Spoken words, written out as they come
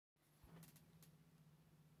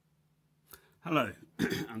Hello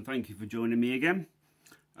and thank you for joining me again.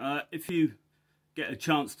 If you get a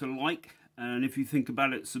chance to like, and if you think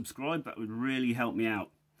about it, subscribe, that would really help me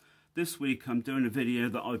out. This week I'm doing a video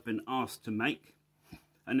that I've been asked to make,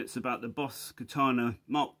 and it's about the Boss Katana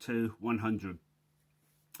Mk11 100.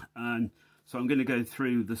 And so I'm going to go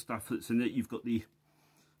through the stuff that's in it. You've got the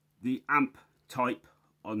amp type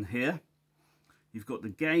on here, you've got the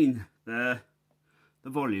gain there,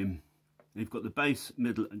 the volume, you've got the bass,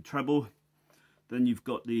 middle and treble. Then you've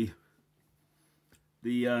got the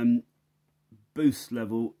boost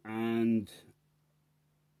level and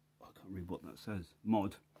I can't read what that says,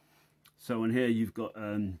 mod. So on here you've got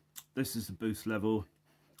this is the boost level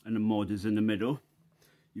and the mod is in the middle.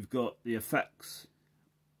 You've got the effects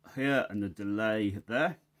here and the delay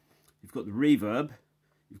there. You've got the reverb,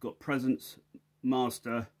 you've got presence,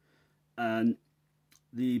 master, and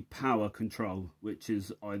the power control, which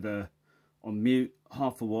is either on mute,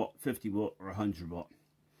 1/2 watt, 50 watt or 100 watt.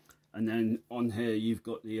 And then on here you've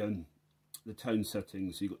got the tone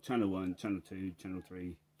settings. So you've got channel 1, channel 2, channel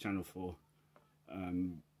 3, channel 4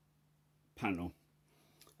 panel.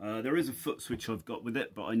 There is a foot switch I've got with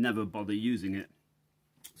it, but I never bother using it.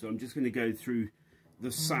 So I'm just going to go through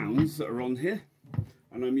the sounds that are on here,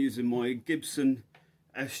 and I'm using my Gibson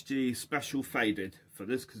SG Special Faded for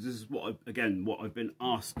this, because this is what I've been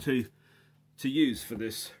asked to use for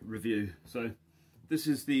this review. So this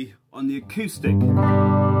is on the acoustic.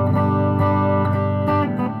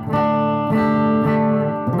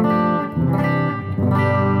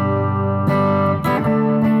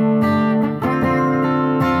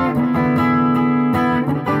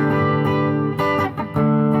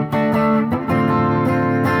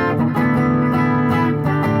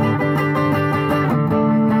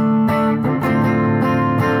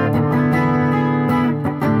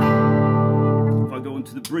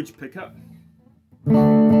 To the bridge pickup.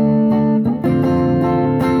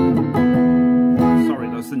 Sorry,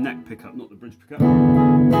 that's the neck pickup, not the bridge pickup.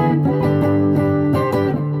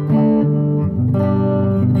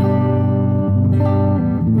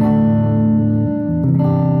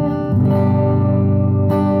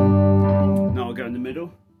 Now I'll go in the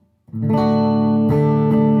middle.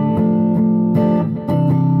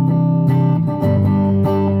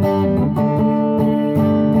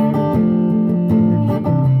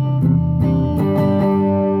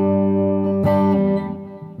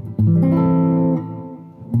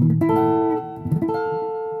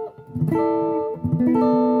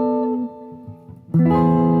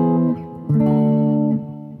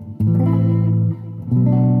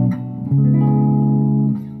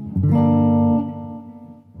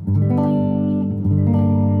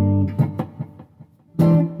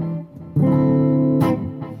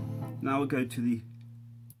 Now I'll go to the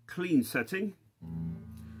clean setting.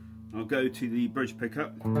 I'll go to the bridge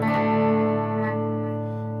pickup. Give it a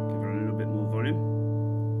little bit more volume.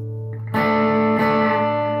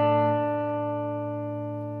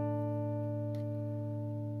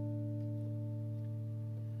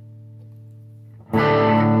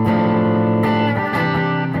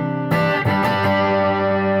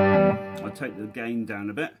 I'll take the gain down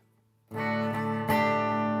a bit.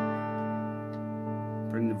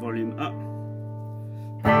 Bring the volume up.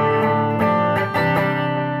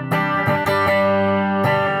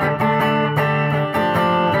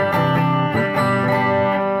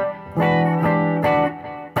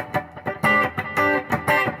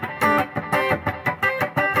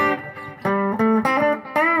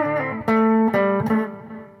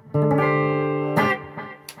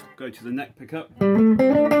 Go to the neck pickup. Now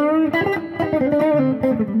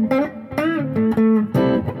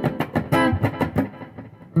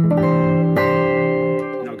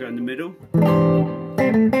go in the middle.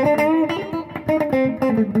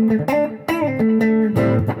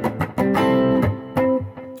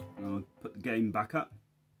 Now I'll put the gain back up.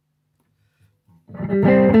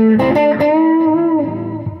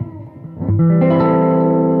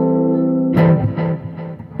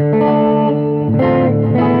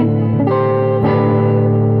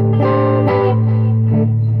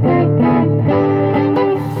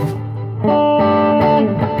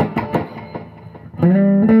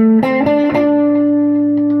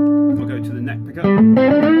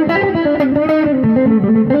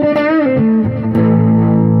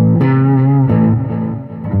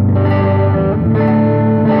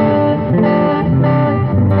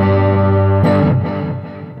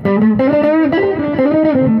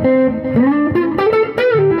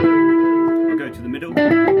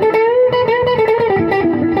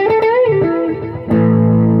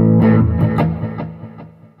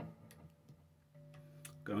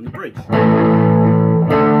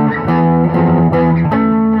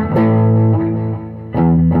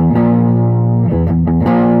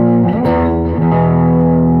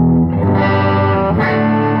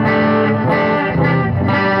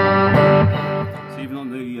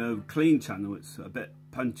 the clean channel, it's a bit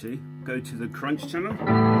punchy. Go to the crunch channel.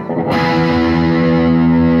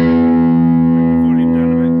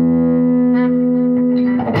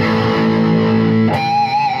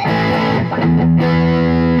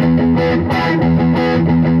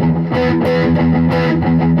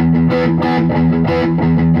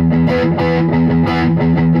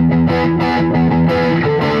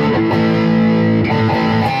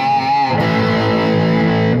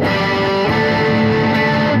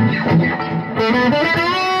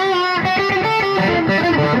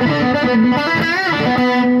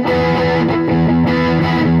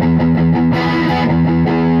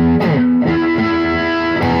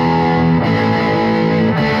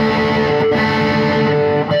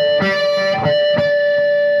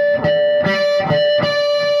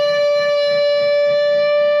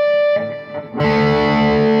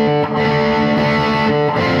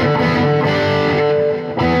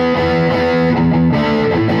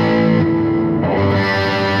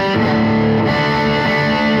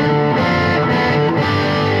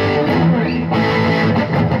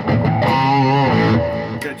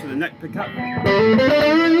 Pickup. Go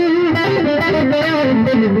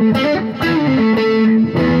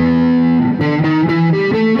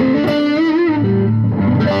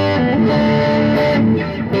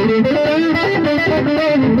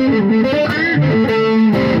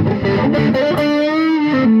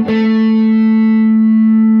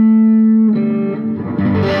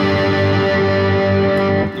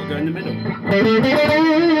in the middle.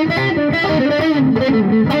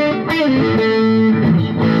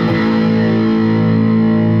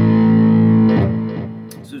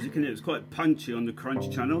 It's quite punchy on the crunch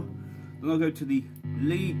channel. Then I'll go to the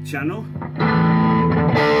lead channel.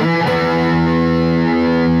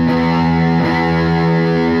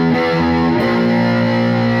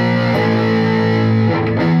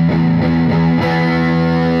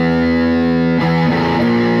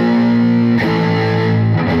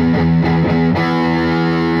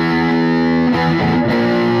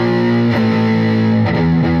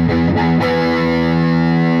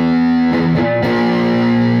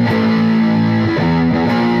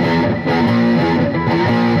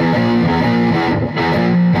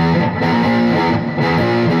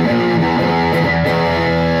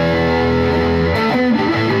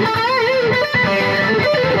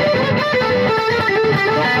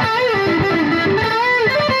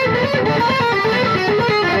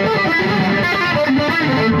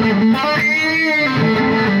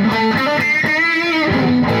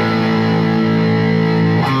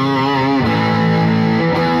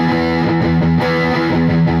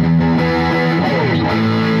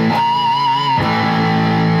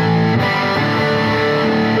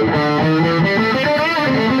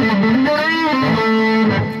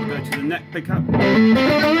 Pickup.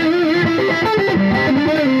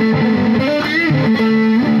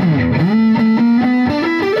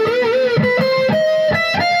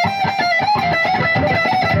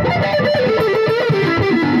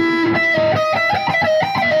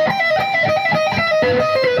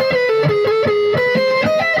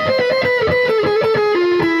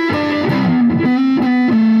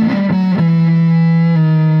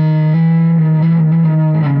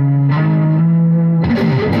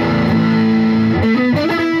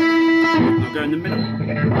 Go in the middle.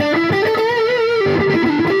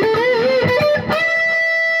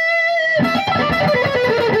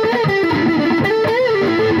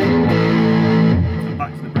 And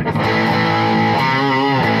back to the bridge.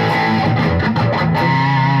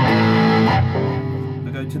 I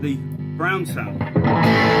go to the brown sound.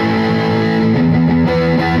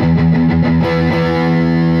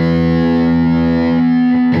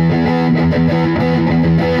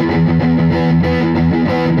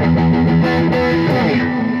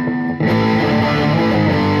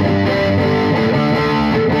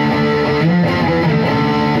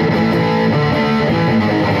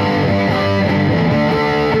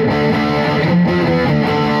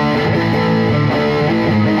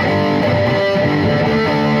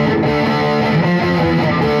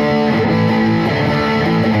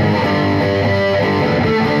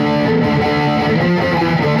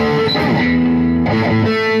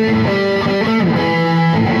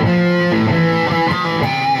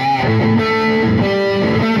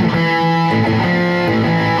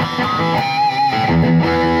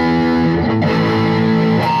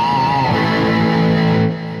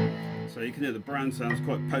 The brown sounds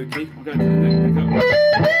quite pokey. I'll go to the next pickup.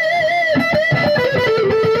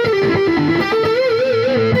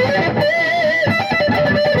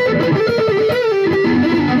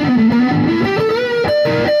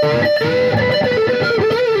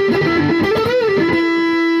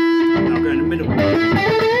 I'll go in the middle.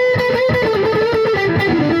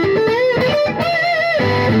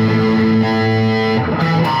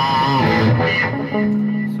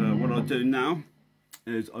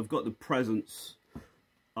 got the presence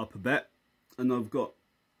up a bit, and I've got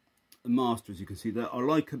the master, as you can see there. I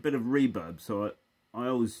like a bit of reverb, so I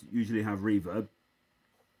always usually have reverb.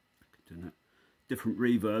 Different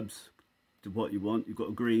reverbs to what you want. You've got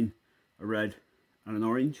a green, a red and an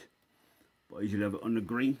orange, but I usually have it on the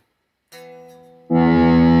green.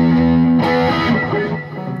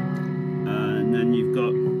 And then you've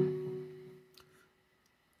got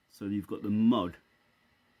the mod.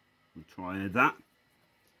 We'll try that.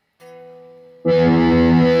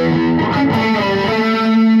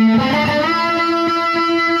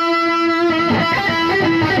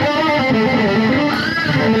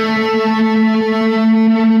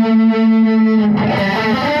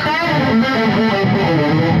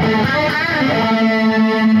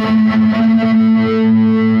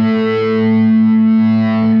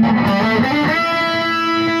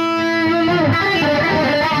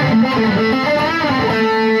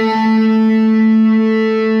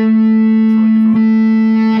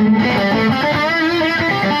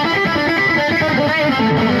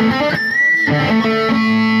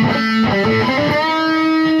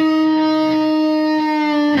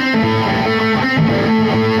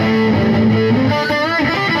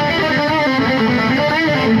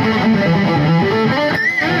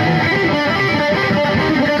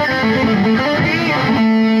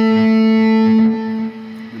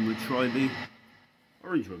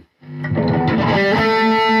 Orange one.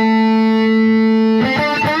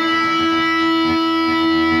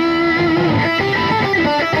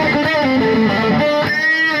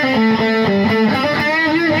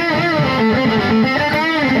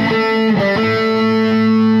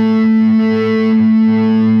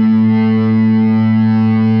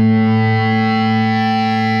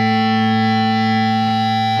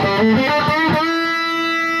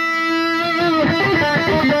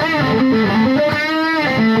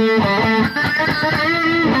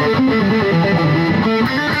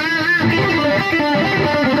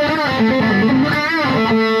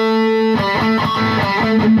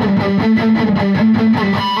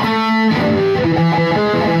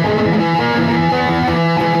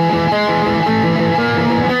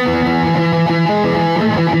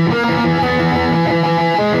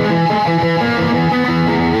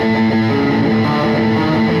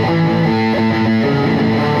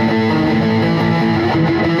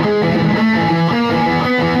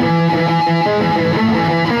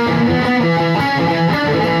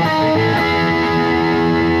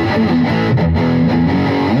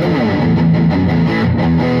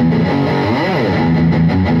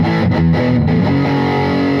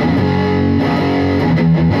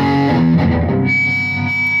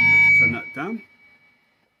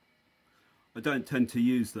 I don't tend to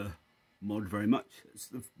use the mod very much.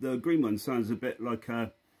 The green one sounds a bit like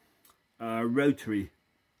a rotary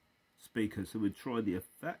speaker, so we'll try the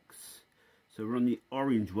effects. So we're on the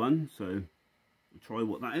orange one, so we'll try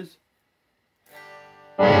what that is.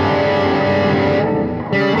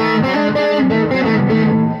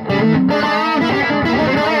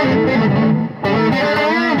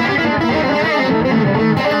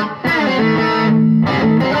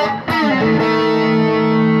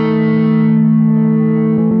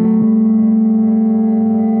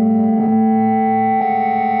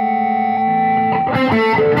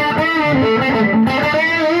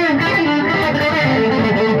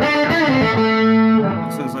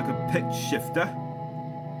 Sounds like a pitch shifter.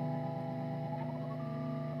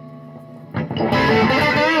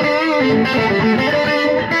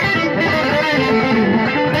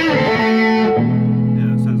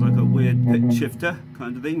 Yeah, it sounds like a weird pitch shifter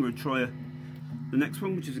kind of thing. We'll try the next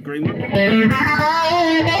one, which is a green one.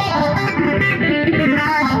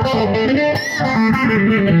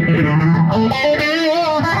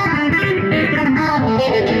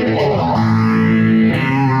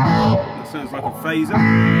 That sounds like a phaser.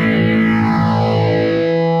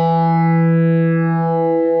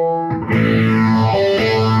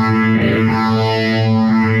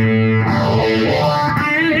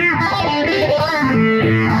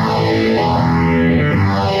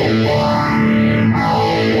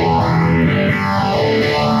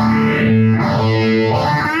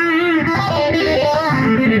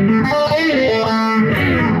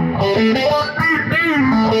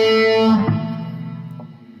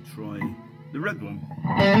 Try the red one.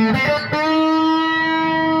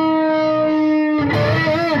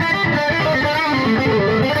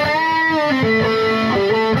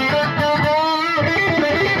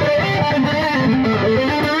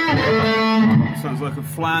 Sounds like a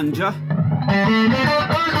flanger.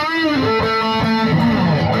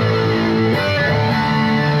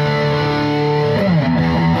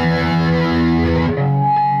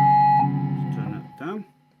 Turn that down.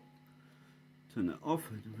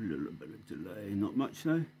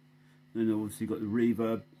 actually. Then obviously got the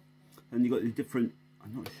reverb, and you got the different.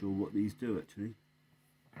 I'm not sure what these do actually.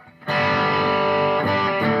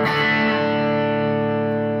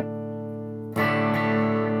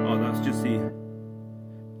 Oh, that's just the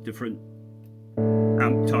different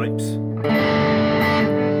amp types.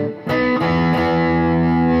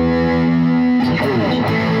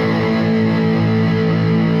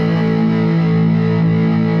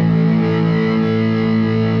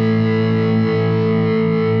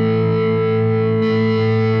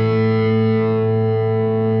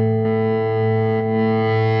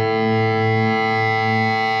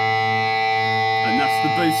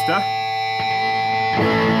 Booster.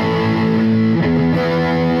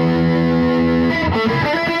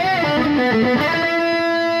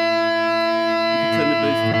 Turn the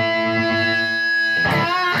booster.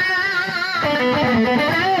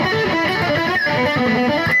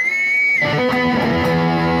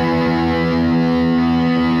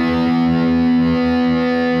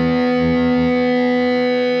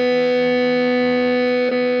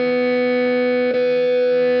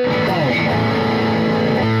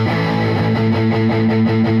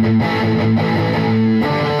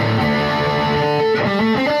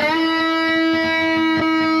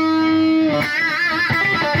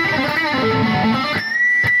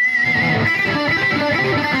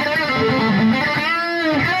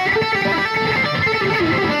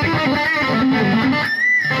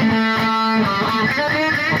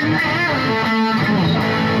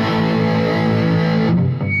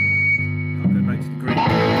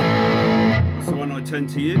 Tend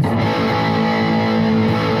to use.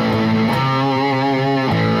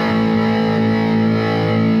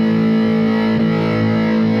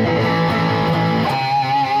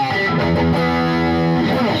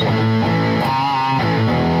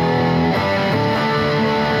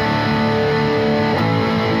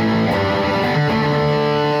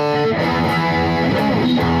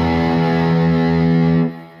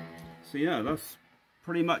 So yeah, that's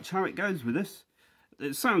pretty much how it goes with this.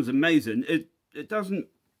 It sounds amazing. It doesn't,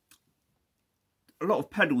 a lot of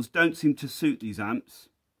pedals don't seem to suit these amps,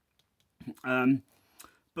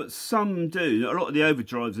 but some do. A lot of the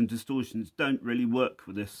overdrives and distortions don't really work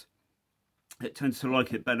with this. It tends to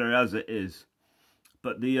like it better as it is.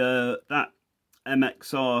 But the that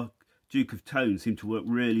MXR Duke of Tone seemed to work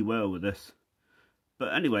really well with this.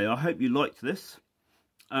 But anyway, I hope you liked this,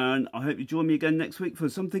 and I hope you join me again next week for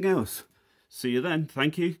something else. See you then.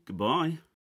 Thank you. Goodbye.